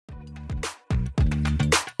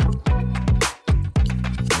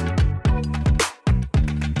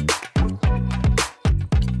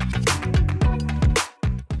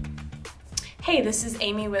this is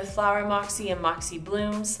Amy with Flower Moxie and Moxie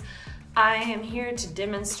Blooms. I am here to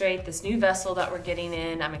demonstrate this new vessel that we're getting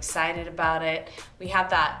in. I'm excited about it. We have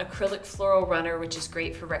that acrylic floral runner, which is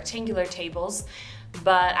great for rectangular tables,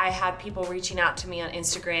 but I had people reaching out to me on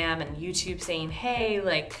Instagram and YouTube saying, hey,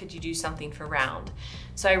 like, could you do something for round?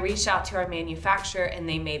 So I reached out to our manufacturer and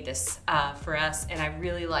they made this for us, and I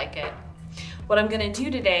really like it. What I'm gonna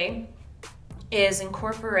do today is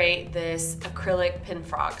incorporate this acrylic pin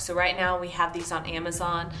frog. So right now we have these on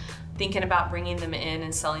Amazon, thinking about bringing them in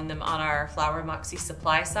and selling them on our Flower Moxie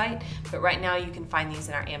supply site, but right now you can find these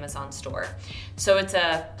in our Amazon store. So it's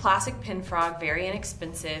a plastic pin frog, very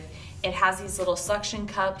inexpensive. It has these little suction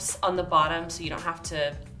cups on the bottom so you don't have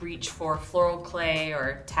to reach for floral clay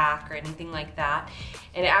or tack or anything like that.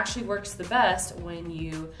 And it actually works the best when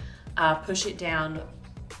you push it down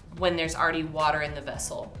when there's already water in the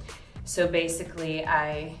vessel. So basically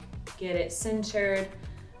I get it centered,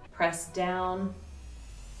 press down,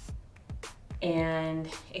 and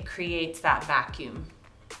it creates that vacuum.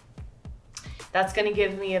 That's gonna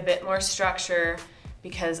give me a bit more structure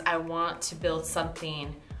because I want to build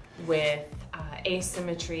something with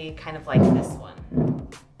asymmetry, kind of like this one.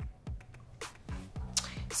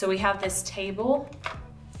 So we have this table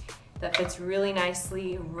that fits really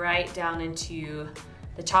nicely right down into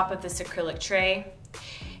the top of this acrylic tray.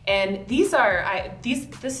 And these are,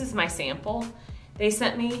 this is my sample they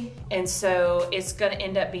sent me, and so it's gonna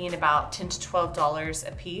end up being about $10 to $12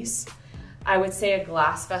 a piece. I would say a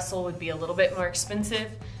glass vessel would be a little bit more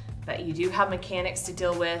expensive, but you do have mechanics to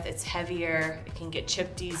deal with. It's heavier, it can get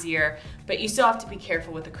chipped easier, but you still have to be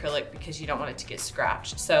careful with acrylic because you don't want it to get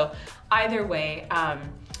scratched. So either way,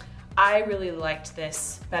 I really liked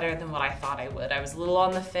this better than what I thought I would. I was a little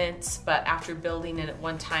on the fence, but after building it at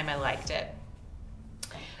one time, I liked it.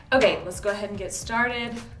 Okay, let's go ahead and get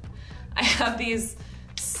started. I have these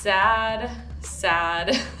sad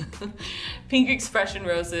pink expression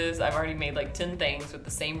roses. I've already made like 10 things with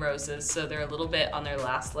the same roses, so they're a little bit on their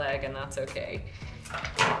last leg, and that's okay.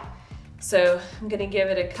 So I'm gonna give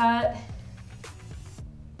it a cut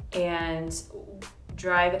and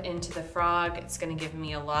drive it into the frog. It's gonna give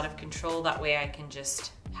me a lot of control. That way I can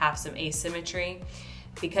just have some asymmetry.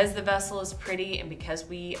 Because the vessel is pretty and because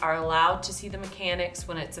we are allowed to see the mechanics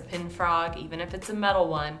when it's a pin frog, even if it's a metal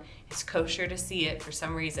one, it's kosher to see it for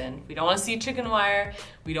some reason. We don't want to see chicken wire,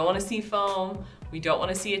 we don't want to see foam, we don't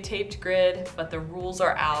want to see a taped grid, but the rules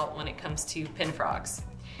are out when it comes to pin frogs.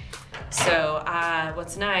 So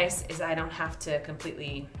what's nice is I don't have to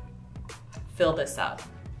completely fill this up.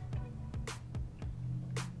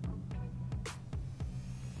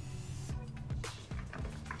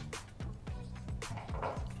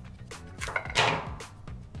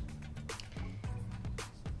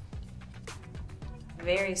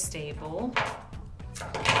 Very stable.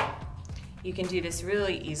 You can do this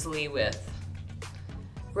really easily with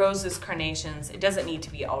roses, carnations. It doesn't need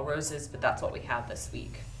to be all roses, but that's what we have this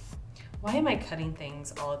week. Why am I cutting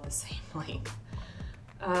things all at the same length?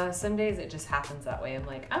 Some days it just happens that way. I'm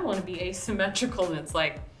like, I want to be asymmetrical, and it's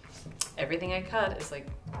like, everything I cut is like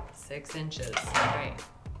 6 inches. All right.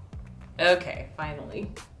 Okay,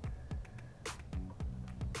 finally.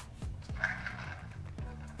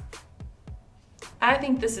 I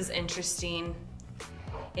think this is interesting,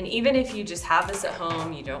 and even if you just have this at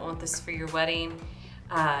home, you don't want this for your wedding,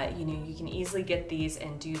 you know, you can easily get these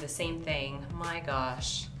and do the same thing. My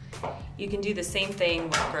gosh, you can do the same thing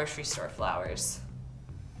with grocery store flowers.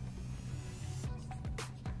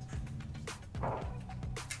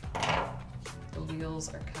 The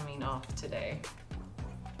wheels are coming off today.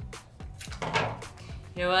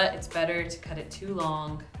 You know what? It's better to cut it too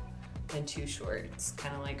long than too short. It's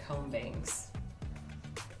kind of like home bangs.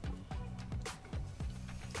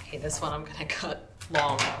 Okay, this one I'm gonna cut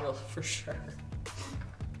long, real for sure.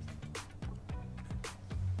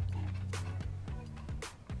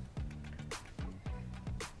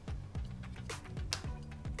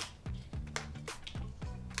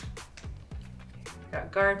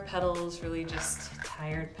 Got guard petals, really just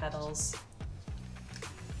tired petals.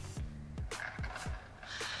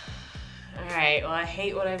 All right, well, I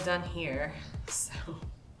hate what I've done here, so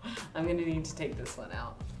I'm gonna need to take this one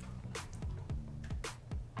out.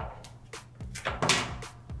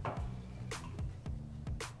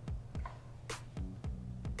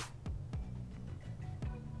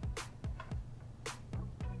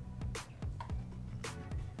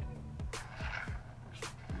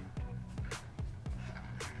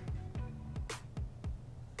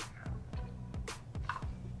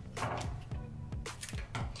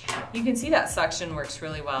 You can see that suction works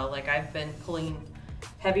really well. Like, I've been pulling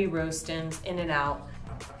heavy rose stems in and out,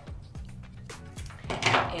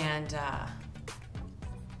 and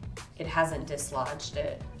it hasn't dislodged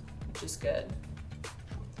it, which is good.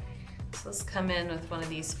 So let's come in with one of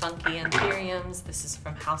these funky anthuriums. This is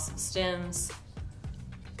from Haus of Stems.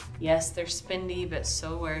 Yes, they're spendy, but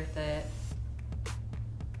so worth it.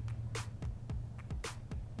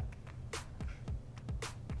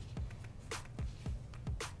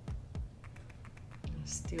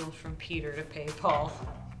 Steal from Peter to pay Paul.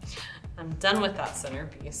 I'm done with that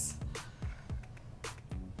centerpiece.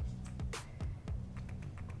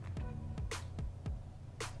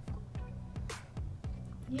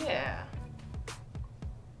 Yeah.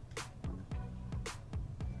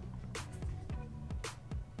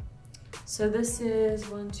 So this is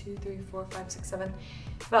 1, 2, 3, 4, 5, 6, 7,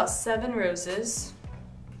 about 7 roses.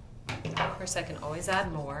 Of course, I can always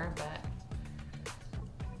add more, but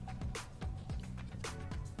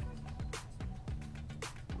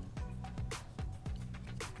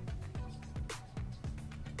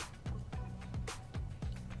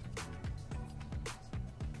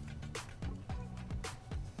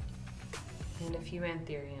and a few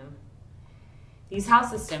anthurium. These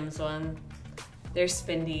Haus of Stems one, they're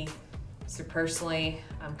spendy. So personally,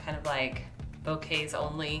 I'm kind of like bouquets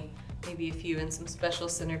only, maybe a few in some special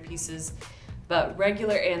centerpieces, but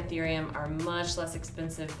regular anthurium are much less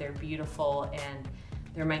expensive. They're beautiful and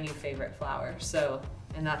they're my new favorite flower. So,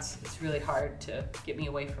 and it's really hard to get me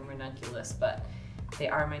away from ranunculus, but they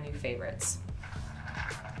are my new favorites.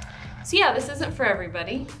 So yeah, this isn't for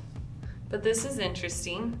everybody, but this is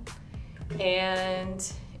interesting. And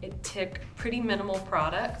it took pretty minimal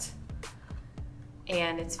product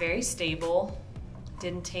and it's very stable.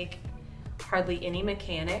 Didn't take hardly any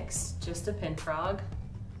mechanics, just a pin frog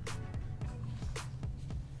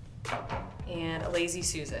and a lazy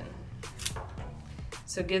Susan.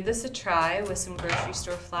 So give this a try with some grocery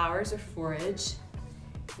store flowers or forage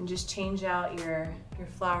and just change out your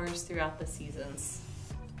flowers throughout the seasons.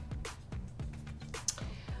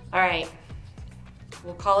 All right.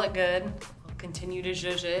 We'll call it good. I'll continue to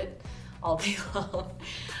zhuzh it all day long.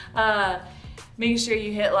 Make sure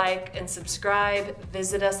you hit like and subscribe.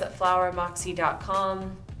 Visit us at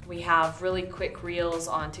flowermoxie.com. We have really quick reels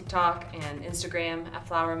on TikTok and Instagram at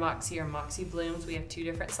flowermoxie or Moxie Blooms. We have 2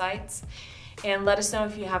 different sites. And let us know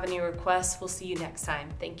if you have any requests. We'll see you next time.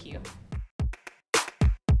 Thank you.